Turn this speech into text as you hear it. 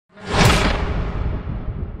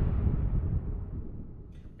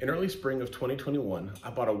In early spring of 2021, I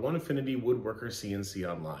bought a Onefinity Woodworker CNC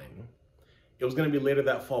online. It was going to be later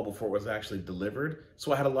that fall before it was actually delivered,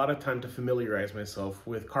 so I had a lot of time to familiarize myself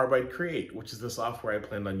with Carbide Create, which is the software I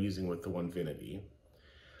planned on using with the Onefinity.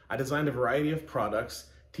 I designed a variety of products,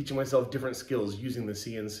 teaching myself different skills using the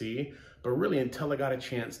CNC, but really until I got a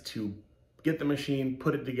chance to get the machine,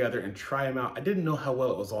 put it together, and try them out, I didn't know how well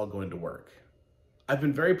it was all going to work. I've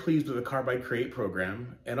been very pleased with the Carbide Create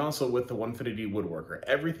program and also with the Onefinity Woodworker.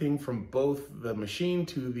 Everything from both the machine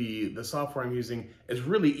to the software I'm using is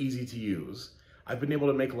really easy to use. I've been able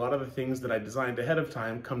to make a lot of the things that I designed ahead of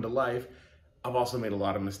time come to life. I've also made a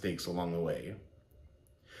lot of mistakes along the way.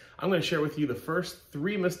 I'm going to share with you the first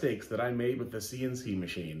 3 mistakes that I made with the CNC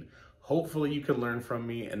machine. Hopefully you can learn from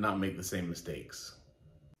me and not make the same mistakes.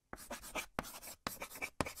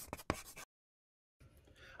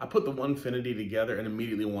 I put the Onefinity together and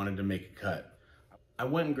immediately wanted to make a cut. I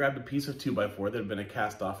went and grabbed a piece of 2x4 that had been a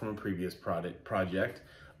cast off from a previous project,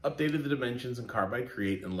 updated the dimensions in Carbide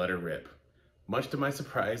Create, and let her rip. Much to my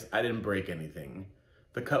surprise, I didn't break anything.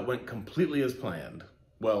 The cut went completely as planned.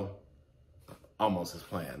 Well, almost as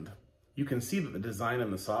planned. You can see that the design in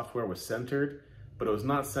the software was centered, but it was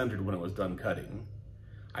not centered when it was done cutting.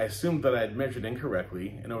 I assumed that I had measured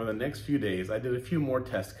incorrectly, and over the next few days, I did a few more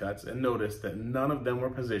test cuts and noticed that none of them were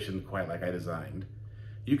positioned quite like I designed.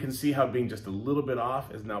 You can see how being just a little bit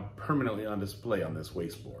off is now permanently on display on this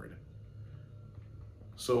wasteboard.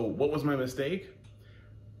 So what was my mistake?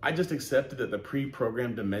 I just accepted that the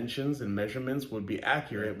pre-programmed dimensions and measurements would be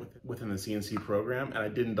accurate within the CNC program, and I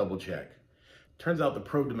didn't double check. Turns out the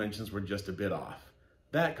probe dimensions were just a bit off.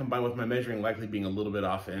 That combined with my measuring likely being a little bit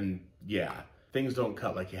off, and yeah, things don't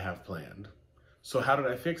cut like you have planned. So how did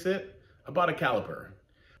I fix it? I bought a caliper.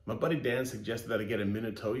 My buddy Dan suggested that I get a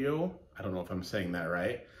Minutoyo. I don't know if I'm saying that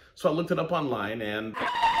right. So I looked it up online and...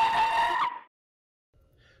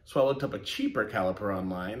 So I looked up a cheaper caliper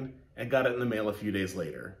online and got it in the mail a few days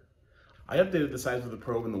later. I updated the size of the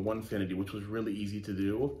probe in the Onefinity, which was really easy to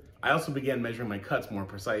do. I also began measuring my cuts more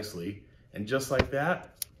precisely, and just like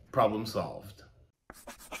that, problem solved.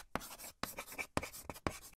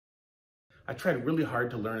 I tried really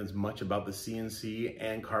hard to learn as much about the CNC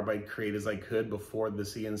and Carbide Create as I could before the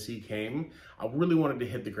CNC came. I really wanted to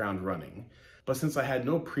hit the ground running. But since I had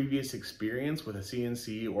no previous experience with a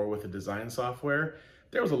CNC or with a design software,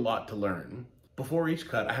 there was a lot to learn. Before each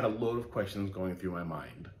cut, I had a load of questions going through my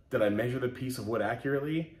mind. Did I measure the piece of wood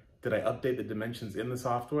accurately? Did I update the dimensions in the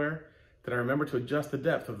software? Did I remember to adjust the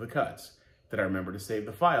depth of the cuts? Did I remember to save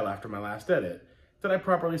the file after my last edit? Did I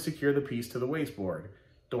properly secure the piece to the wasteboard?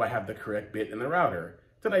 Do I have the correct bit in the router?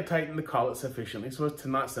 Did I tighten the collet sufficiently so as to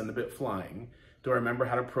not send the bit flying? Do I remember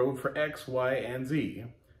how to probe for X, Y, and Z?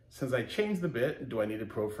 Since I changed the bit, do I need to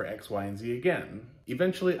probe for X, Y, and Z again?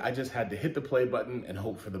 Eventually, I just had to hit the play button and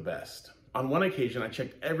hope for the best. On one occasion, I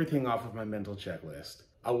checked everything off of my mental checklist.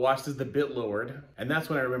 I watched as the bit lowered, and that's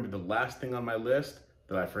when I remembered the last thing on my list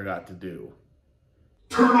that I forgot to do.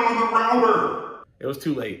 Turn on the router! It was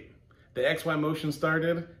too late. The XY motion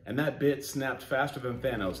started, and that bit snapped faster than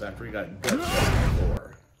Thanos after he got gut shot on the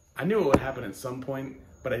floor. I knew it would happen at some point,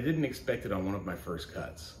 but I didn't expect it on one of my first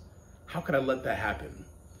cuts. How could I let that happen?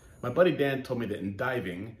 My buddy Dan told me that in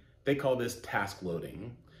diving, they call this task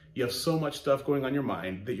loading. You have so much stuff going on your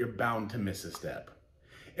mind that you're bound to miss a step.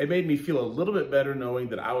 It made me feel a little bit better knowing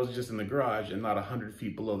that I was just in the garage and not 100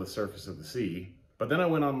 feet below the surface of the sea. But then I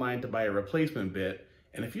went online to buy a replacement bit,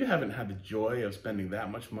 and if you haven't had the joy of spending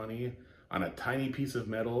that much money on a tiny piece of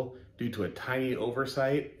metal due to a tiny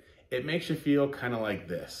oversight, it makes you feel kind of like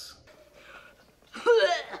this.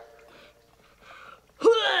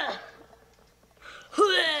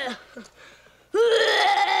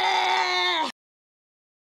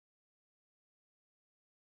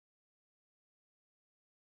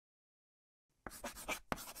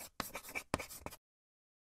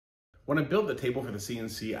 When I built the table for the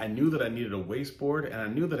CNC, I knew that I needed a wasteboard and I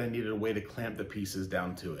knew that I needed a way to clamp the pieces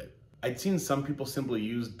down to it. I'd seen some people simply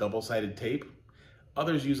use double-sided tape,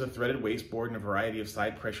 others use a threaded wasteboard and a variety of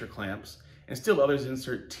side pressure clamps, and still others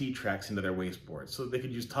insert T-tracks into their wasteboard so that they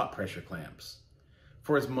could use top pressure clamps.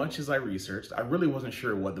 For as much as I researched, I really wasn't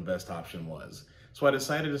sure what the best option was, so I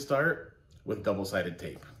decided to start with double-sided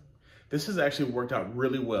tape. This has actually worked out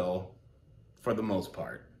really well for the most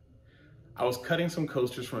part. I was cutting some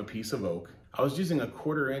coasters from a piece of oak. I was using a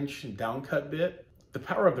 1/4 inch downcut bit. The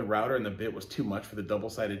power of the router and the bit was too much for the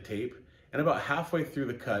double-sided tape, and about halfway through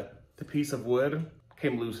the cut, the piece of wood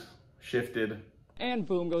came loose, shifted, and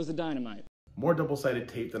boom goes the dynamite. More double-sided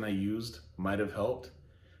tape than I used might have helped.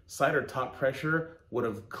 Side or top pressure would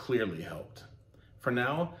have clearly helped. For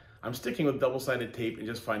now, I'm sticking with double-sided tape and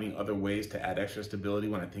just finding other ways to add extra stability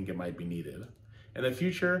when I think it might be needed. In the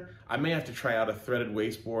future, I may have to try out a threaded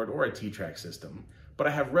wasteboard or a T-track system, but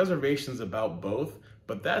I have reservations about both,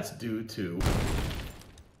 but that's due to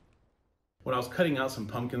when I was cutting out some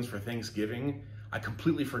pumpkins for Thanksgiving, I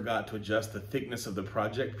completely forgot to adjust the thickness of the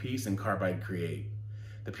project piece in Carbide Create.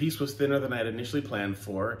 The piece was thinner than I had initially planned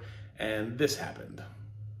for, and this happened.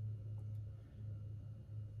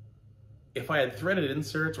 If I had threaded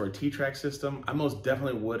inserts or a T-track system, I most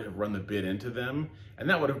definitely would have run the bit into them, and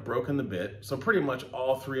that would have broken the bit, so pretty much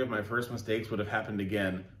all three of my first mistakes would have happened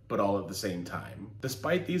again, but all at the same time.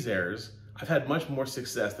 Despite these errors, I've had much more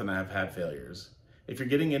success than I have had failures. If you're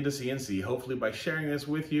getting into CNC, hopefully by sharing this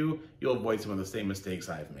with you, you'll avoid some of the same mistakes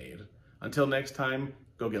I've made. Until next time,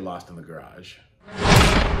 go get lost in the garage.